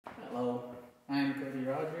Hello, I'm Cody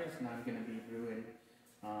Rogers and I'm going to be brewing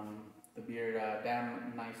the beer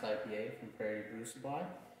Damn Nice IPA from Prairie Brew Supply.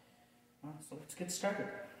 So let's get started.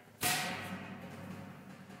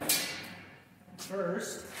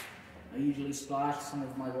 First, I usually splash some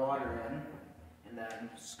of my water in and then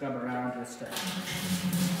scrub around just to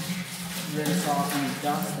rinse off any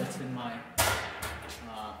dust that's in my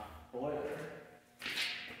boiler.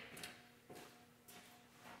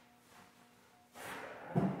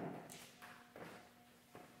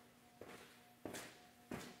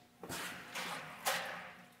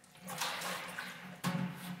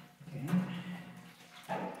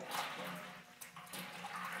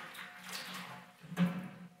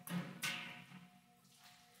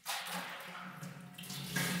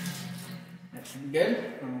 That should be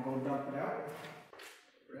good. I'm going to go dump it out.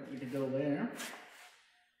 Ready to go there.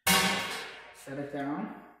 Set it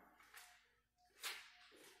down.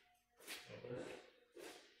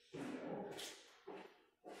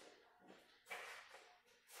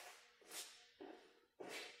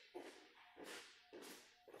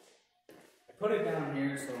 I put it down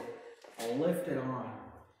here so I'll lift it on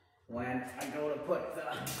when I go to put the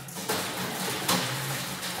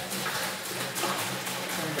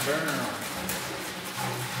burner on.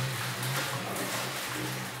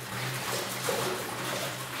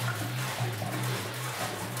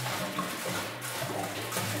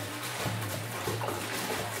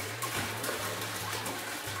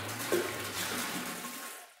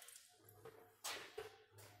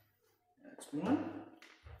 That's one.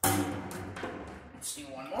 Let's do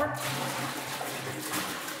one more.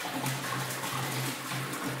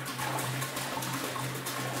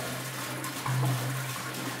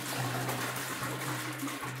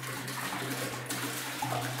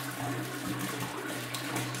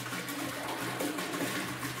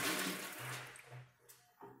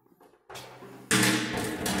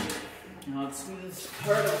 Now let's do this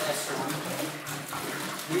part of this one.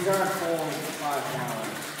 These aren't full 5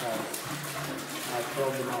 gallons because I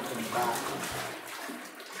filled them up in the back.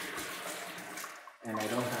 And I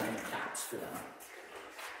don't have any caps for them.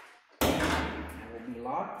 It will be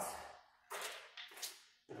locked.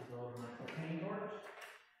 I'll go over my propane torch.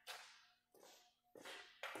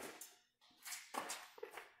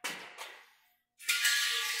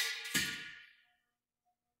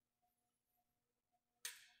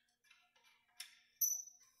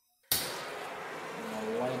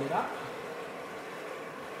 Light it up.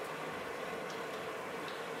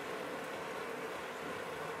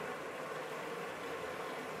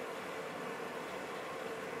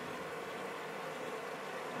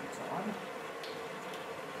 It's on.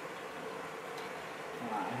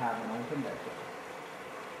 I haven't opened it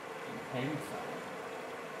on the payment side.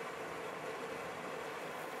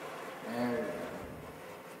 There we go.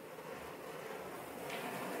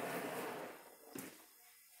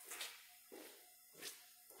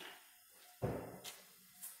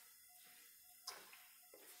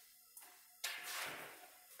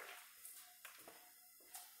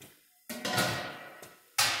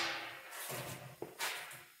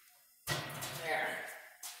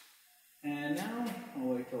 And now I'll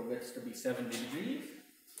wait till it gets to be 70 degrees.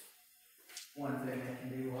 One thing I can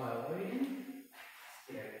do while waiting,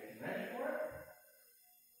 get everything ready for it.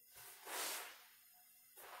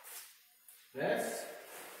 This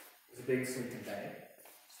is a big sleeping bag,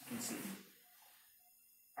 as you can see.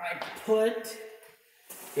 I put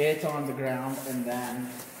it on the ground and then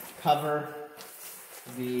cover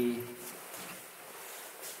the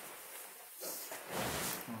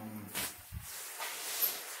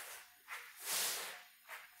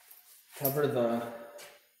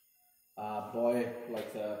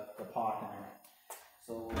like the pot in it,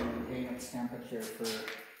 so we'll maintain its temperature for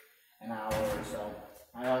an hour or so.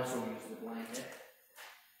 I also use the blanket.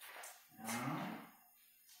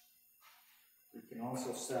 We can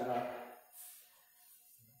also set up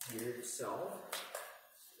here itself.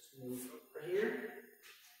 Just move over here.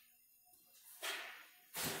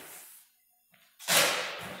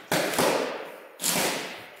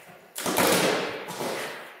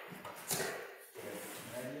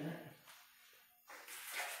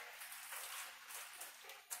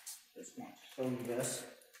 Just want to show you this.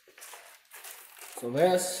 So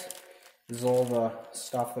this is all the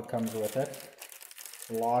stuff that comes with it.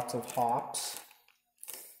 Lots of hops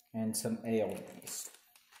and some ale yeast.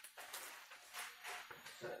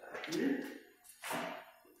 I'm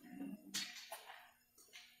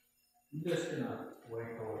just gonna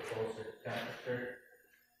wait till we're closer to temperature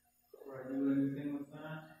before I do anything with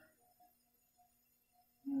that.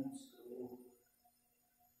 Let's go.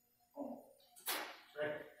 Oh,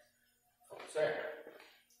 sorry.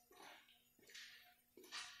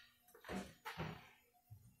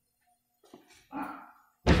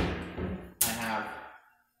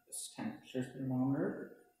 temperature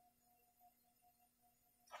thermometer.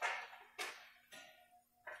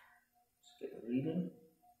 Let's get a reading.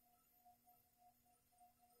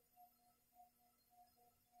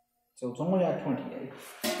 So it's only at 28.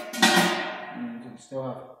 And we still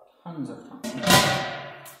have tons of time.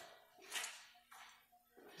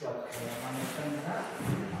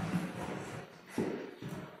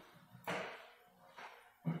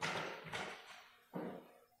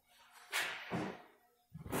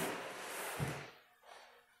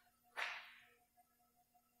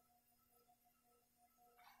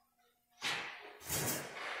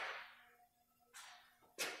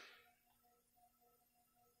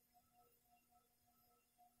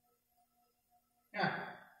 Yeah,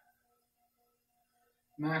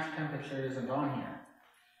 mash temperature isn't on here.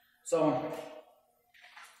 So,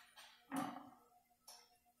 I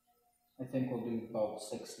think we'll do about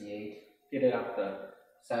 68. Get it up to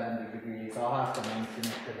 70 degrees. I'll have to mention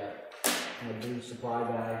it to the Brew supply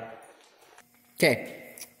guy.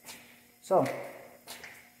 Okay, so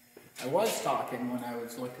I was talking when I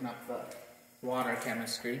was looking up the water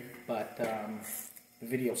chemistry, but the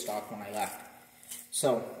video stopped when I left.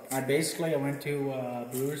 So I went to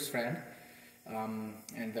Brewer's Friend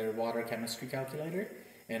and their water chemistry calculator,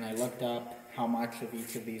 and I looked up how much of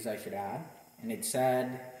each of these I should add, and it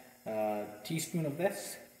said a teaspoon of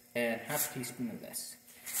this and half a teaspoon of this.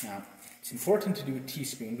 Now it's important to do a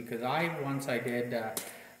teaspoon because once I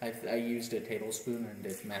used a tablespoon and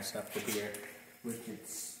it messed up the beer, which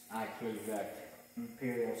it's actually that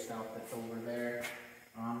imperial stout that's over there.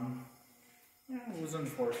 Yeah, it was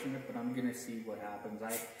unfortunate, but I'm gonna see what happens.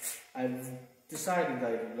 I've decided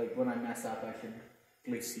that like when I mess up, I should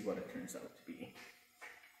at least see what it turns out to be.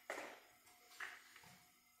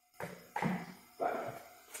 But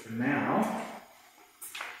for now,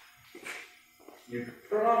 you're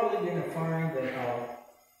probably gonna find that I'll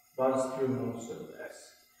buzz through most of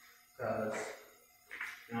this because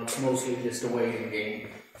it's mostly just a waiting game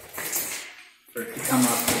for it to come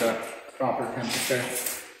up to the proper temperature.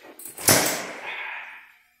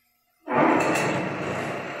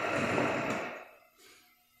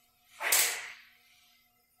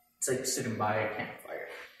 It's like sitting by a campfire.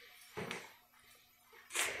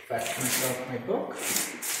 Fetch myself my book,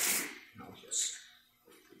 and I'll just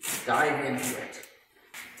dive into it.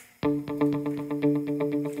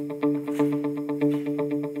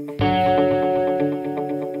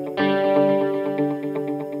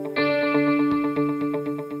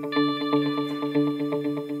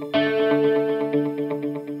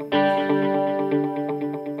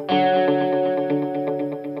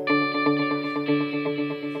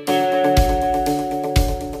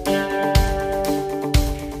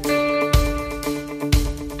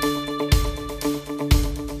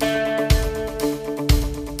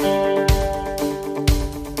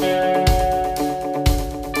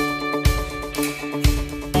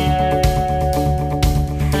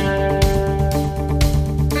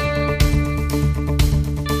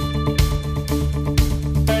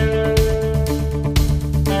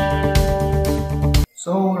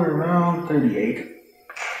 So we're around 38.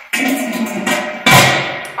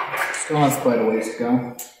 Still has quite a ways to go.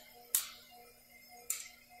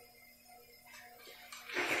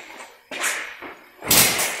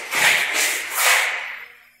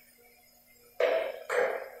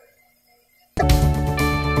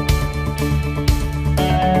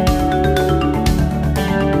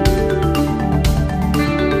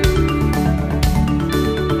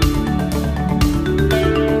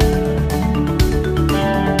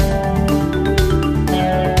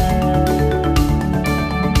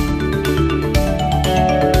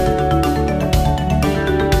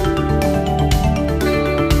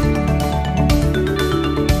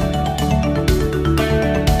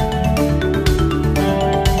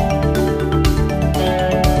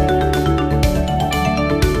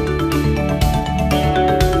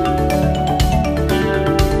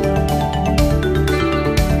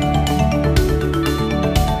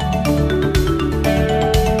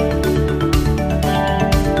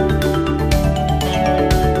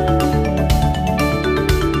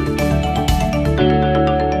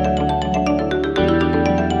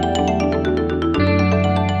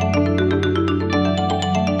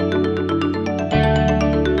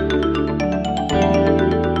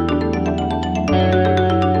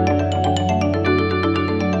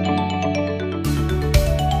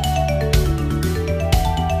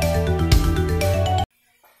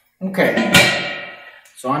 Okay,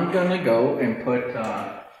 so I'm gonna go and put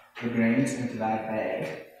the grains into that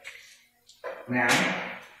bag. Now,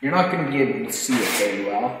 you're not gonna be able to see it very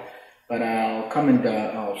well, but I'll come and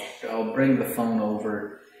I'll bring the phone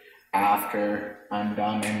over after I'm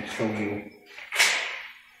done and show you.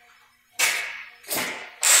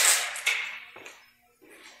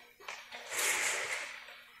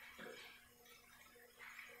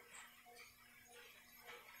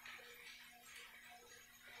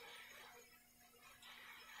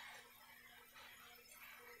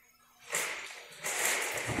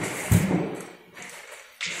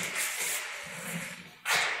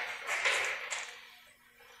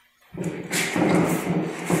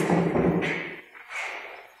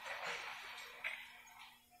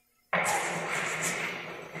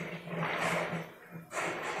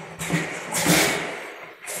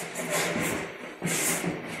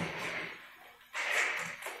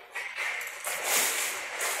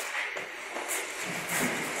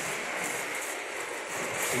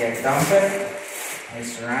 I dump it, I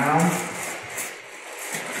surround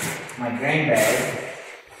my grain bag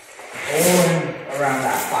all in around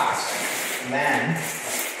that plastic. And then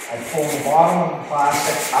I pull the bottom of the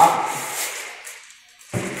plastic up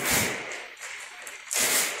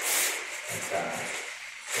like that.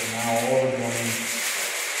 So now all the grain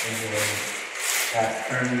is in that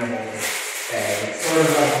permeable bag. It's sort of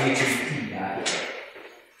like you can see that.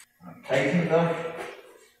 Tighten the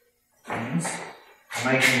pins. I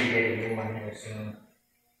might need to get a new one here soon.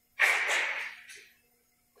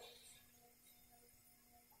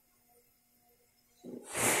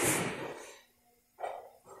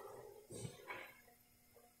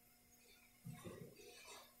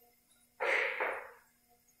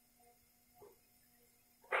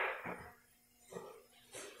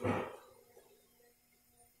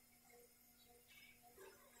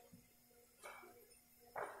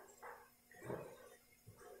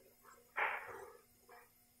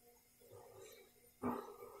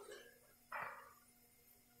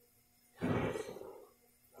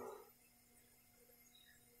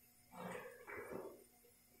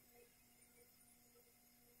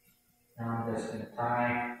 Now I'm just going to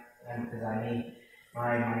tie them because I need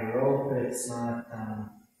my rope. It's not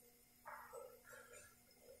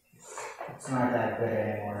that good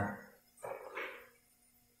anymore.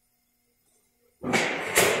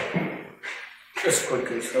 Just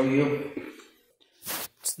quickly show you.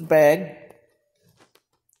 It's the bag.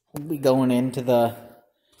 We'll be going into the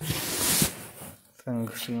thing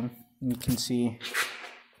soon. You can see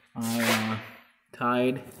I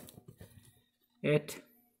tied it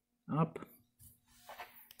up.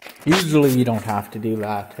 Usually you don't have to do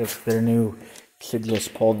that. If they're new, you should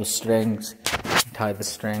just pull the strings, tie the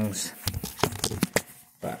strings.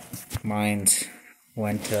 But mine's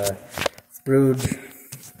went brewed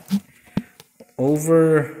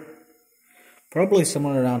over probably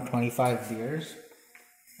somewhere around 25 beers.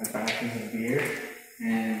 A batch of beer,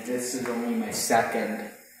 and this is only my second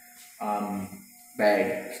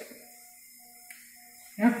bag. So,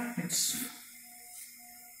 yeah, it's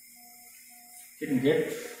didn't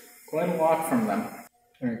get quite a lot from them.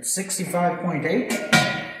 They're at 65.8.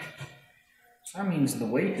 So that means the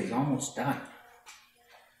weight is almost done.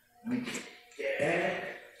 Let me get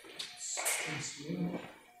this teaspoon.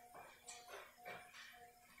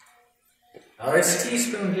 Now this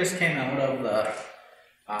teaspoon just came out of the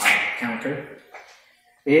counter.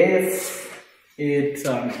 If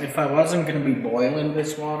I wasn't going to be boiling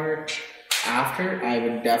this water after, I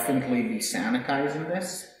would definitely be sanitizing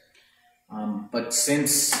this. But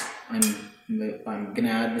since I'm gonna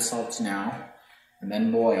add the salts now and then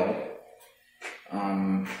boil,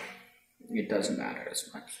 it doesn't matter as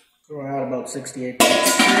much. So we're at about 68.6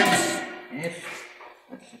 ish.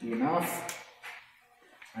 That should be enough.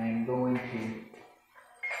 I'm going to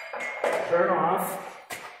turn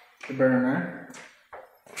off the burner.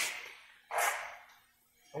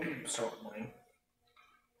 Oh, so annoying.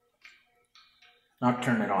 Not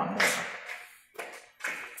turn it on more.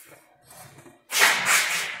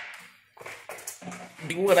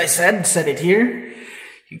 Do what I said, set it here.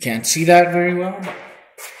 You can't see that very well, but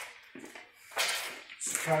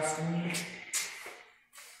trust me.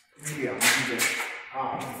 Maybe I'll do this.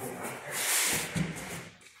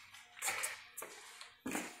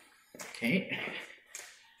 Okay.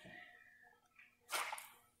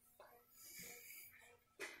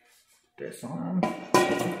 This on.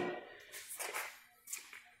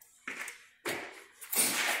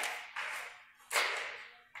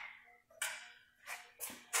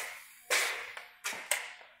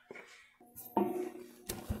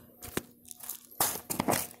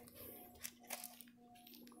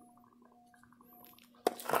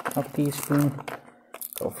 Half teaspoon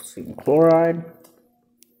calcium chloride.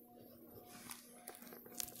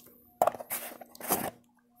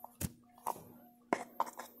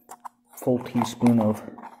 Full teaspoon of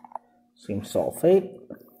zinc sulfate.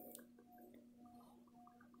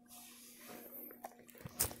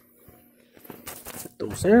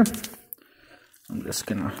 goes there. I'm just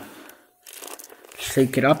gonna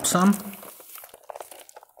shake it up some.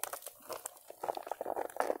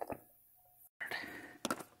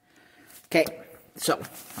 Okay, so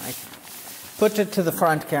I put it to the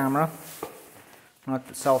front camera, not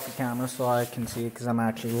the selfie camera, so I can see it because I'm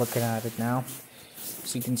actually looking at it now.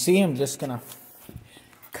 So you can see I'm just gonna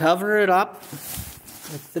cover it up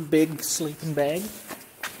with the big sleeping bag.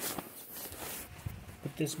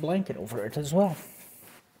 Put this blanket over it as well.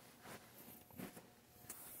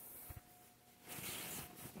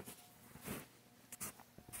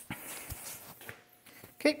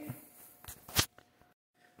 Okay.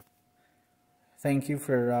 Thank you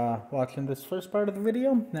for watching this first part of the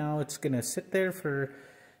video. Now it's gonna sit there for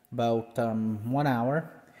about 1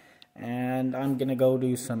 hour, and I'm gonna go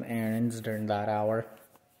do some errands during that hour,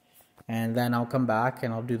 and then I'll come back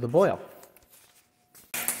and I'll do the boil.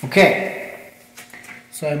 Okay,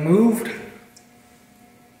 so I moved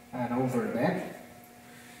that over a bit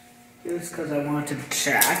just because I wanted to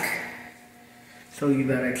check, show you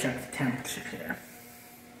that I checked the temperature here.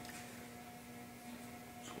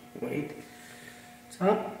 So wait.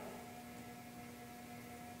 Up.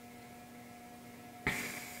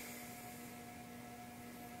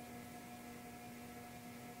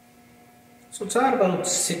 So it's at about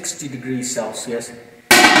 60 degrees Celsius.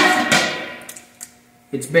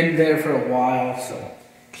 It's been there for a while, so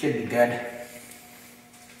it should be good.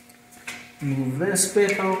 Move this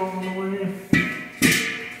bit out of the way. Turn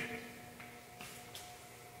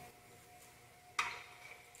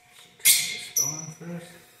this on first.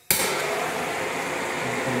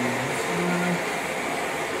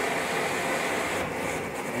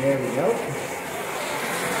 There we go.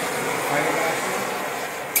 Fire back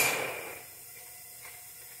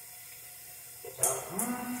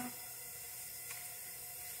on.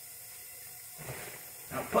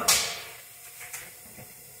 Now put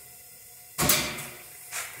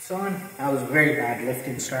this on. That was a very bad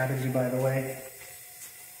lifting strategy, by the way.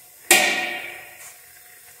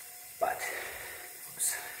 But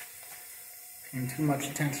oops, paying too much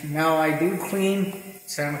attention. Now I do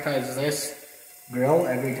sanitize this grill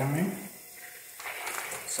every time,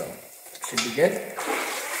 so it should be good.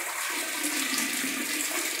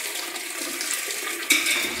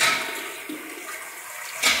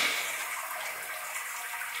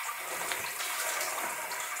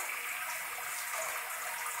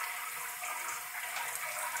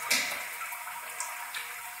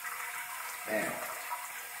 There.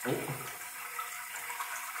 Oh.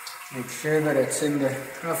 Make sure that it's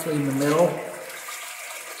roughly in the middle.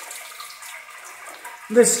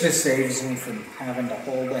 This just saves me from having to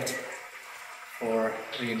hold it for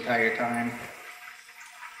the entire time.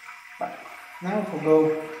 But now we'll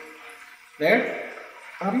go there.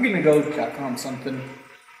 I'm gonna go check on something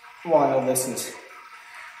while this is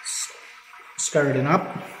starting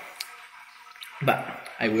up, but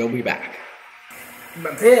I will be back.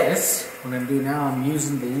 But this, what I'm doing now, I'm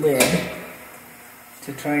using the lid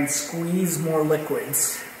to try and squeeze more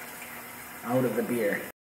liquids out of the beer.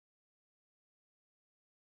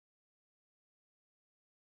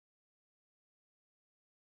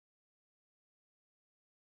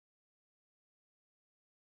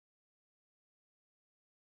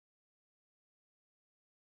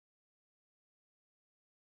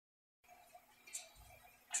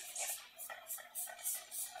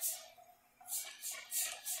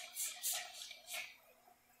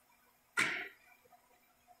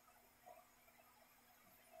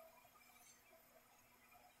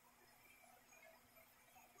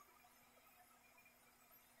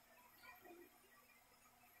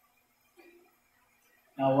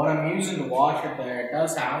 Now what I'm using to wash it there, it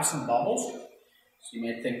does have some bubbles, so you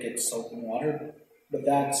may think it's soap and water, but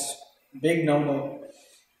that's a big no-no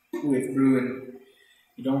with brewing.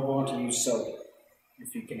 You don't want to use soap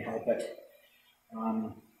if you can help it.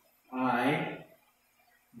 I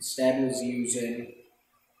instead was using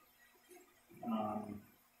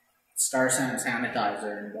Star San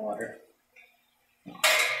sanitizer and water.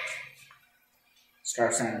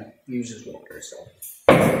 Star San uses water, so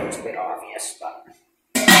it's a bit obvious, but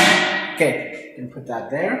okay, can put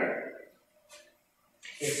that there.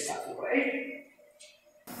 This out of the way.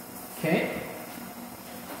 Okay,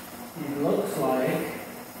 it looks like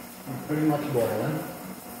I'm pretty much boiling.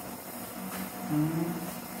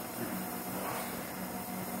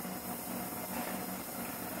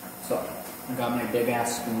 So I got my big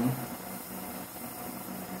ass spoon.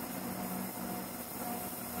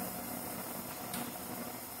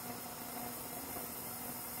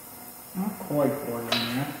 Not quite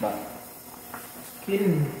boiling yet, but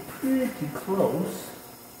getting pretty close.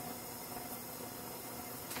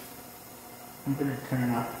 I'm going to turn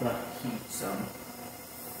up the heat some.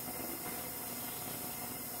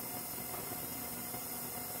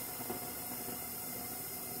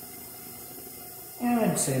 Yeah,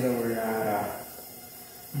 I'd say that we're at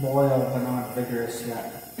a boil, but not vigorous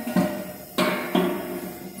yet.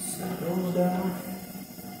 Set those down.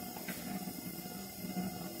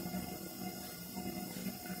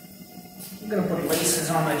 I'm going to put laces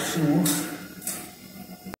on my shoes.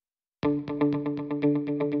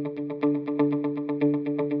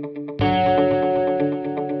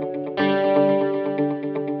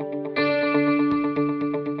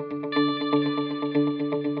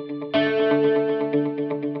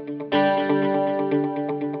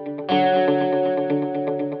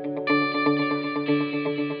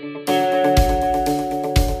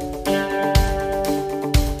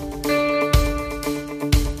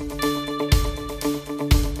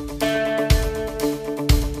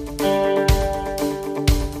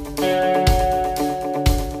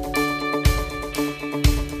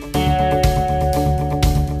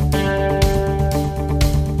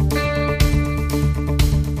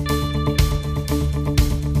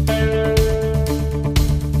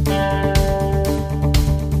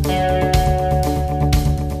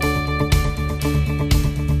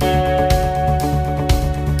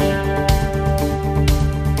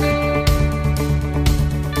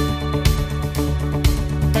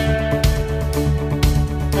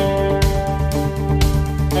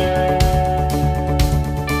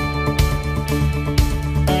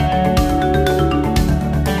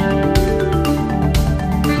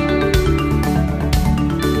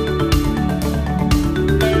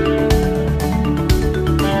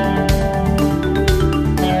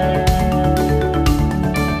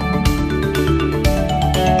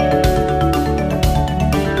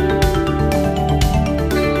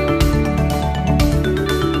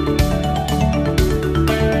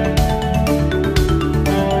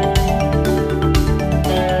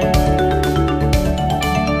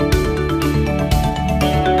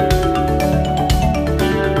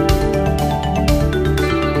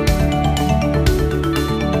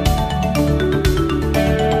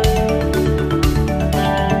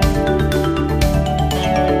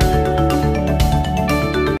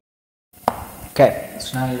 Okay,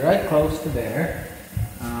 so now you're right close to there.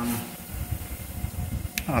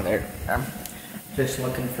 Oh, there. I'm just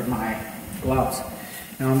looking for my gloves.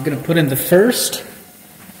 Now I'm going to put in the first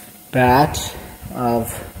batch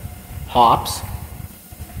of hops.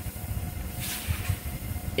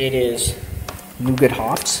 It is nougat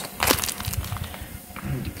hops.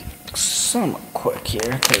 Somewhat quick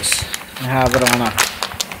here because I have it on a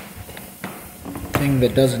thing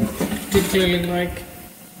that doesn't particularly like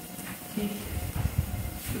heat.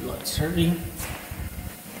 Let's hurry. You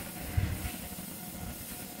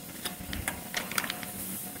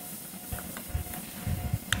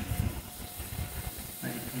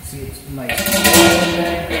can see it's nice.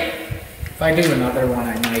 If I do another one,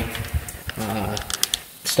 I might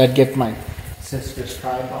instead get my sister's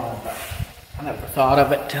tripod, but I never thought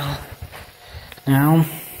of it till now.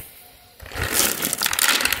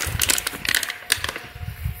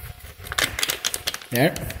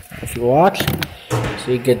 There, if you watch,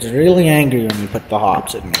 see it gets really angry when you put the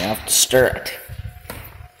hops in. You have to stir it.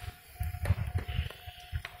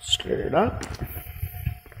 Stir it up.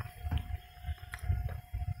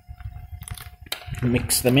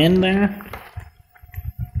 Mix them in there.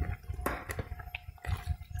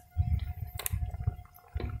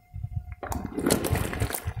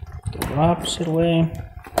 Go opposite way.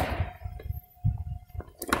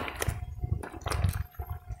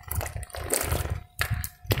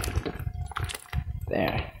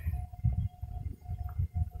 There.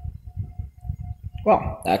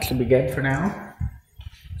 Well, that should be good for now.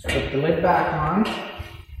 Let's put the lid back on.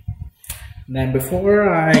 And then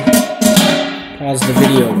before I pause the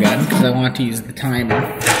video again, because I want to use the timer.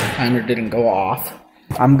 The timer didn't go off.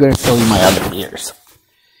 I'm going to show you my other beers.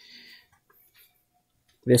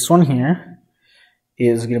 This one here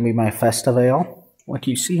is going to be my Festival. What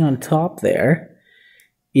you see on top there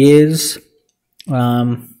is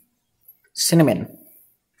cinnamon.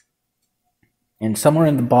 And somewhere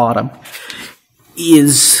in the bottom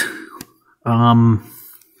is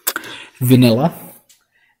vanilla.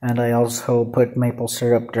 And I also put maple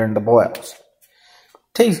syrup during the boils.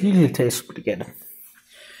 Usually tastes pretty good.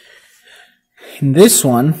 And this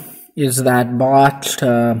one is that botched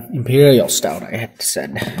imperial stout I had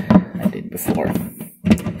said I did before.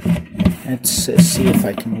 Let's see if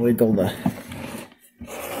I can wiggle the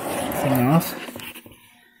thing off.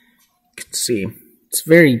 You can see it's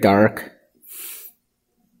very dark.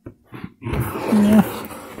 Yeah.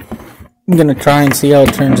 I'm gonna try and see how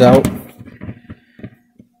it turns out.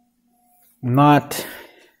 not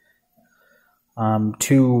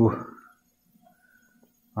too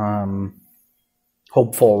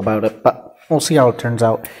hopeful about it, but we'll see how it turns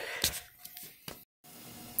out.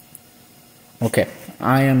 Okay,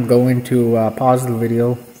 I am going to pause the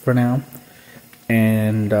video for now,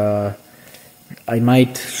 and I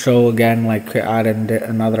might show again, like add in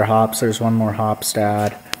another hops. There's one more hops to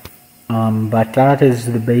add, but that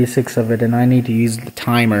is the basics of it, and I need to use the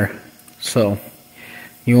timer, so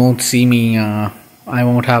you won't see me, I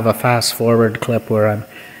won't have a fast forward clip where I'm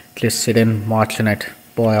just sitting watching it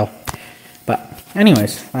boil. But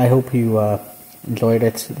anyways, I hope you enjoyed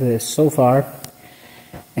it so far,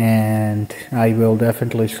 and I will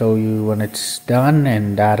definitely show you when it's done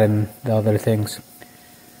and add in the other things.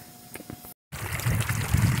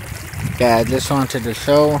 Yeah, I just wanted to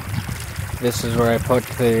show, this is where I put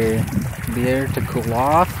the beer to cool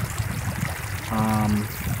off.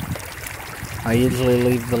 I usually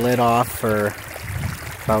leave the lid off for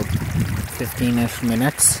about 15-ish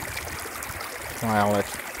minutes while it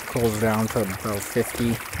cools down to about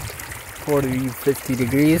 40-50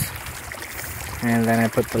 degrees, and then I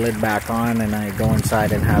put the lid back on and I go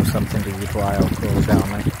inside and have something to eat while it cools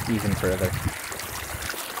down even further.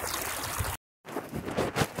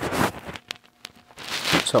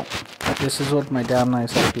 So this is what my damn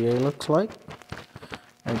nice IPA looks like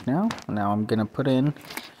right now. Now I'm gonna put in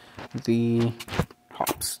the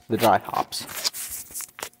hops, the dry hops.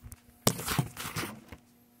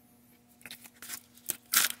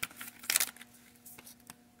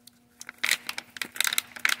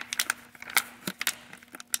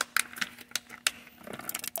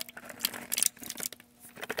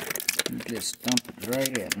 Just dump it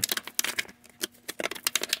right in.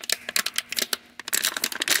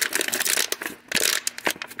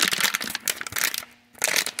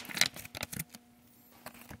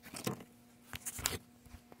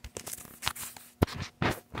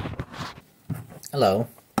 Hello.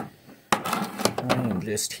 I'm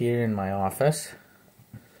just here in my office,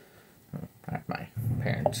 at my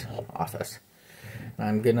parents' office.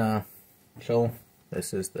 I'm gonna show,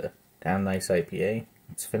 this is the damn nice IPA.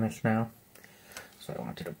 It's finished now, so I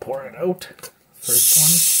wanted to pour it out.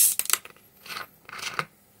 First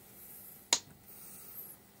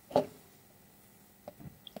one.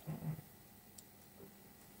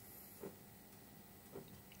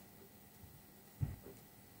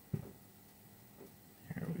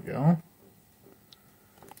 Here we go.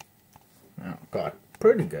 Now, got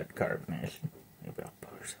pretty good carbonation. Maybe I'll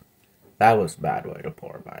pour some. That was a bad way to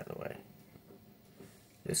pour, by the way.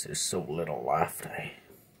 This is so little left.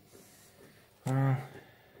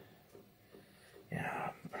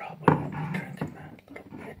 Yeah, probably won't be drinking that a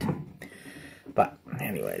little bit. But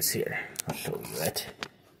anyways, here, I'll show you it.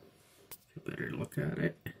 You better look at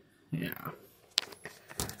it. Yeah.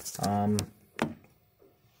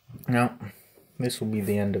 Now, this will be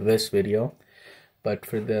the end of this video. But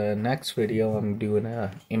for the next video, I'm doing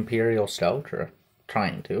a Imperial Stout, or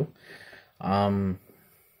trying to. And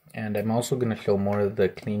I'm also going to show more of the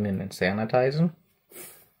cleaning and sanitizing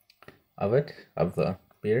of the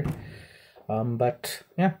beer. But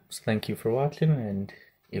yeah, so thank you for watching, and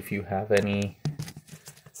if you have any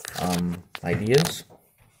ideas,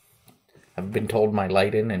 I've been told my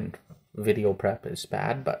lighting and video prep is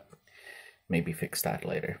bad, but maybe fix that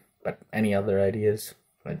later. But any other ideas,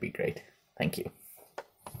 that'd be great. Thank you.